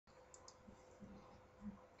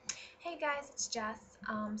Hey guys, it's Jess.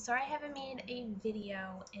 Sorry I haven't made a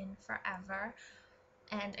video in forever,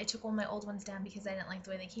 and I took all my old ones down because I didn't like the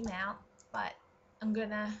way they came out, but I'm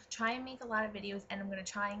gonna try and make a lot of videos, and I'm gonna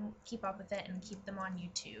try and keep up with it and keep them on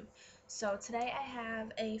YouTube. So today I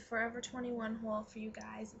have a Forever 21 haul for you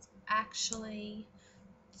guys. It's actually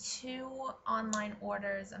 2 online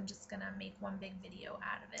orders. I'm just gonna make one big video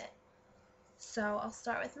out of it. So I'll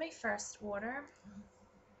start with my first order,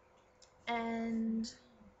 and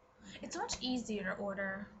it's much easier to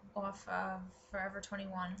order off of Forever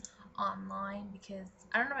 21 online because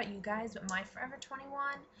I don't know about you guys, but my Forever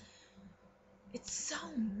 21, it's so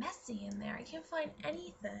messy in there. I can't find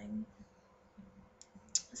anything.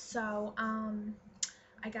 So,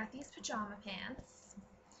 I got these pajama pants.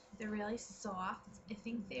 They're really soft. I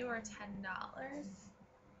think they were $10.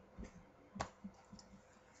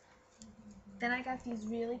 Then I got these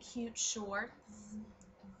really cute shorts.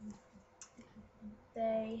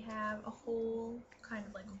 They have a hole, kind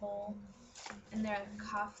of like a hole, and they're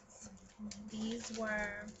cuffed. These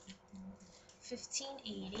were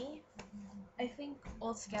 $15.80. I think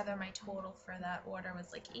altogether my total for that order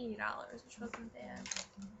was like $80, which wasn't bad.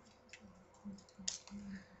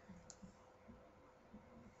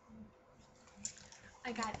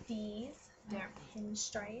 I got these. They're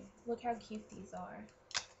pinstripe. Look how cute these are.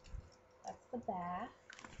 That's the back.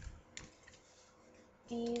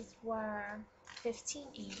 These were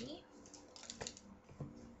 $15.80.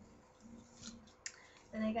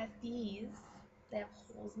 Then I got these. They have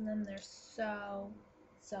holes in them. They're so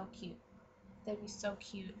cute. They'd be so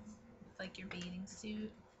cute with like your bathing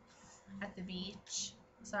suit at the beach.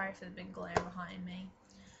 Sorry for the big glare behind me.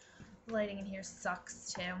 The lighting in here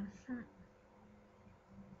sucks too.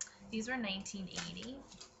 These were $19.80.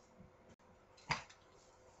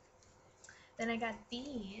 Then I got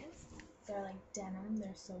these. They're like denim.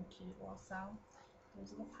 They're so cute also.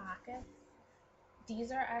 Those are the pockets.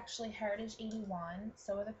 These are actually Heritage 81.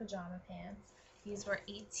 So are the pajama pants. These were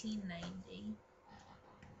 $18.90.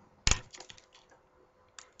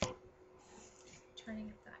 Trying to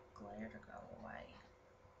get that glare to go away.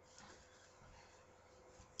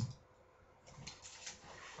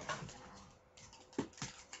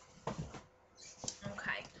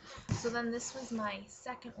 Okay, so then this was my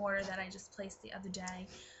second order that I just placed the other day.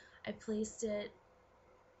 I placed it,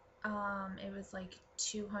 it was like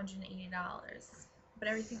 $280, but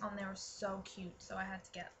everything on there was so cute, so I had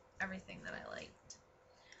to get everything that I liked.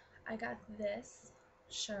 I got this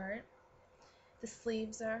shirt. The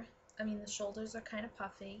sleeves are, the shoulders are kind of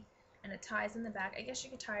puffy, and it ties in the back. I guess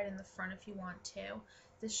you could tie it in the front if you want to.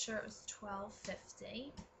 This shirt was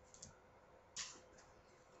 $12.50.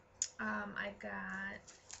 I got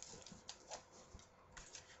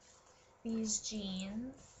these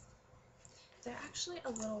jeans. They're actually a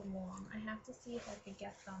little long. I have to see if I could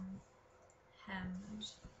get them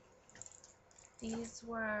hemmed. These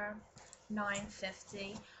were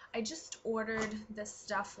 $9.50. I just ordered this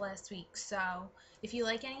stuff last week, so if you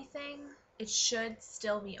like anything, it should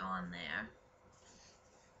still be on there.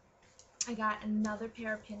 I got another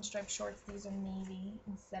pair of pinstripe shorts. These are navy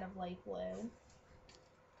instead of light blue.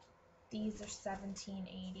 These are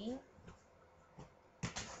 $17.80.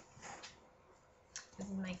 This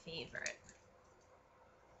is my favorite.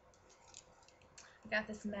 I got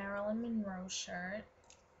this Marilyn Monroe shirt.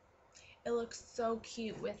 It looks so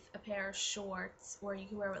cute with a pair of shorts, or you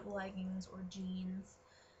can wear it with leggings or jeans.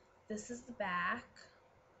 This is the back,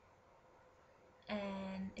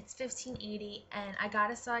 and it's $15.80, and I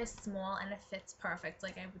got a size small, and it fits perfect.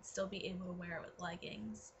 Like, I would still be able to wear it with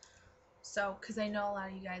leggings. So, because I know a lot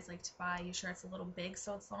of you guys like to buy your shirts a little big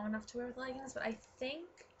so it's long enough to wear with leggings, but I think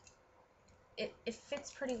it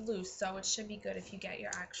fits pretty loose, so it should be good if you get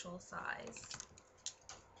your actual size.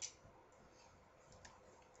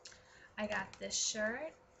 I got this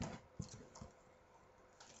shirt.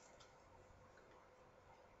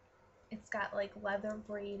 It's got like leather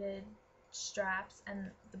braided straps,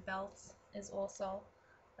 and the belt is also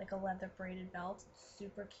like a leather braided belt. It's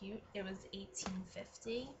super cute. It was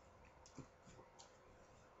 $18.50.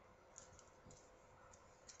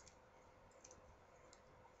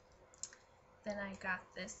 Then I got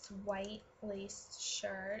this white laced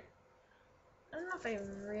shirt. I don't know if I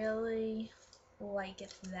really like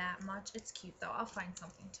it that much. It's cute though. I'll find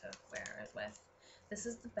something to wear it with. This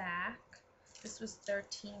is the back. This was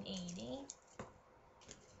 $13.80.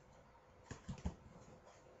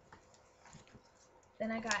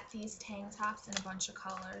 Then I got these tank tops in a bunch of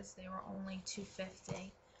colors. They were only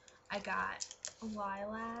 $2.50. I got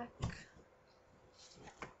lilac,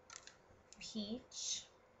 peach,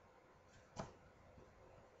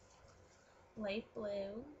 light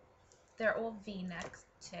blue, They're all V-necks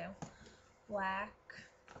too. Black.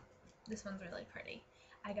 This one's really pretty.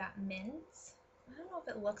 I got mint. I don't know if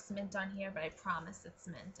it looks mint on here, but I promise it's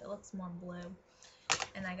mint. It looks more blue.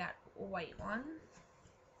 And I got a white one.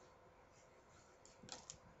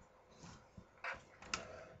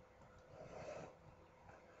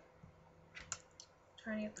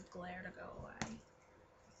 Trying to get the glare to go away.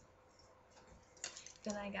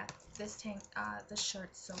 Then I got this tank. This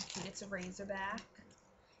shirt's so cute. It's a razorback.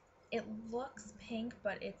 It looks pink,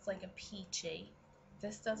 but it's like a peachy.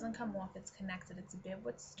 This doesn't come off. It's connected. It's a bib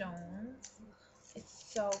with stones. It's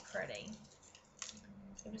so pretty.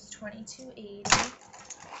 It was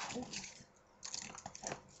 $22.80. Oops.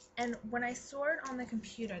 And when I saw it on the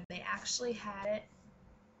computer, they actually had it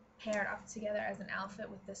paired up together as an outfit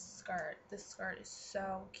with this skirt. This skirt is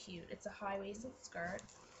so cute. It's a high-waisted skirt,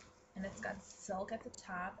 and it's got silk at the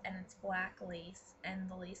top, and it's black lace, and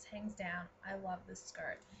the lace hangs down. I love this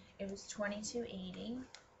skirt. It was $22.80.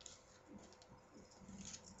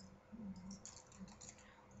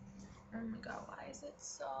 Oh my god, why is it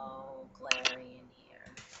so glary in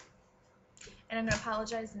here? And I'm going to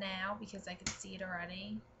apologize now because I can see it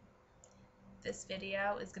already. This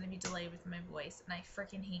video is going to be delayed with my voice, and I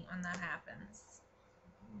freaking hate when that happens.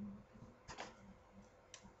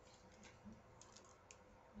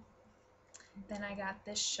 Then I got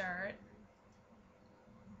this shirt.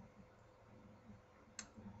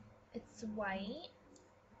 It's white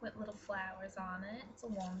with little flowers on it. It's a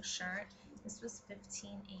long shirt. This was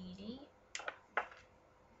 $15.80.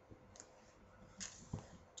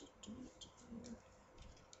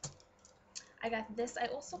 I got this. I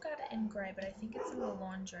also got it in gray, but I think it's in the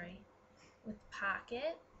laundry with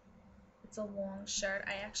pocket. It's a long shirt.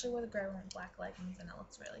 I actually wore the gray one with black leggings, and it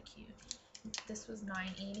looks really cute. This was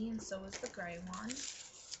 $9.80, and so was the gray one.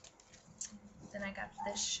 Then I got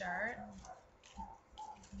this shirt.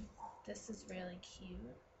 This is really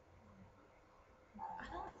cute. I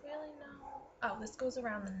don't really know. Oh, this goes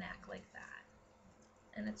around the neck like that.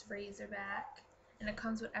 And it's razorback. And it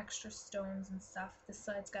comes with extra stones and stuff. This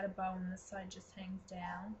side's got a bow, and this side just hangs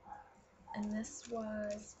down. And this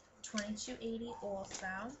was $22.80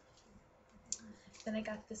 also. Then I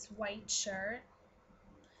got this white shirt.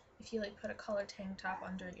 If you like put a color tank top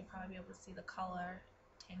under it, you'll probably be able to see the color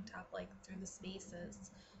tank top like through the spaces.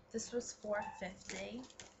 This was $4.50.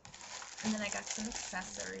 And then I got some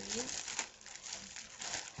accessories.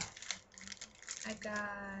 I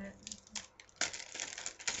got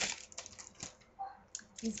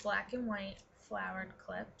these black and white flowered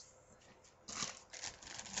clips.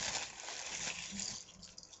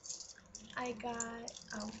 I got,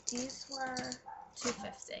 these were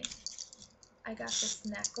 $2.50. I got this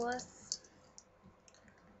necklace.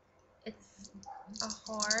 It's a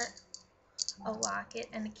heart, a locket,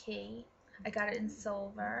 and a key. I got it in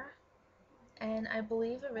silver. And I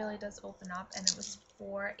believe it really does open up, and it was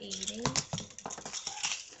 $4.80.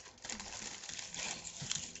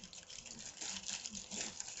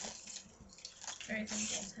 Everything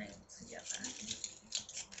goes hanging together.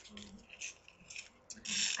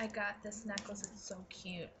 I got this necklace. It's so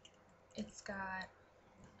cute. It's got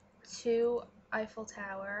 2 Eiffel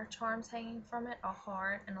Tower charms hanging from it, a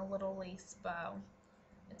heart, and a little lace bow.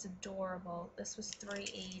 It's adorable. This was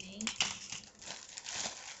 $3.80.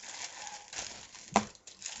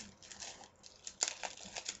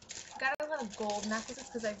 Got a lot of gold necklaces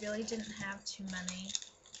because I really didn't have too many.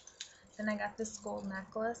 Then I got this gold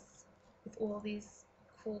necklace with all these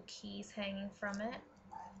cool keys hanging from it,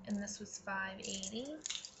 and this was $5.80.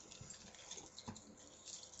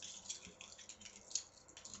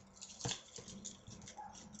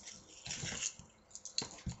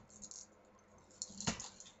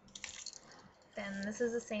 Then this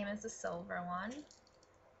is the same as the silver one.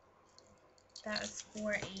 That was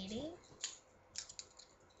 $4.80.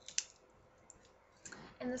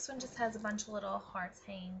 And this one just has a bunch of little hearts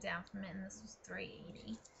hanging down from it, and this was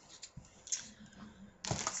 $3.80.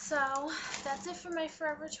 So that's it for my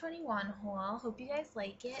Forever 21 haul. Hope you guys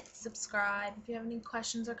like it. Subscribe if you have any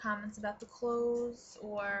questions or comments about the clothes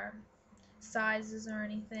or sizes or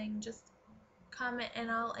anything. Just comment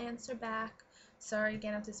and I'll answer back. Sorry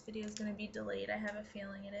again if this video is going to be delayed. I have a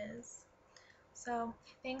feeling it is. So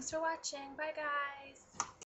thanks for watching. Bye guys.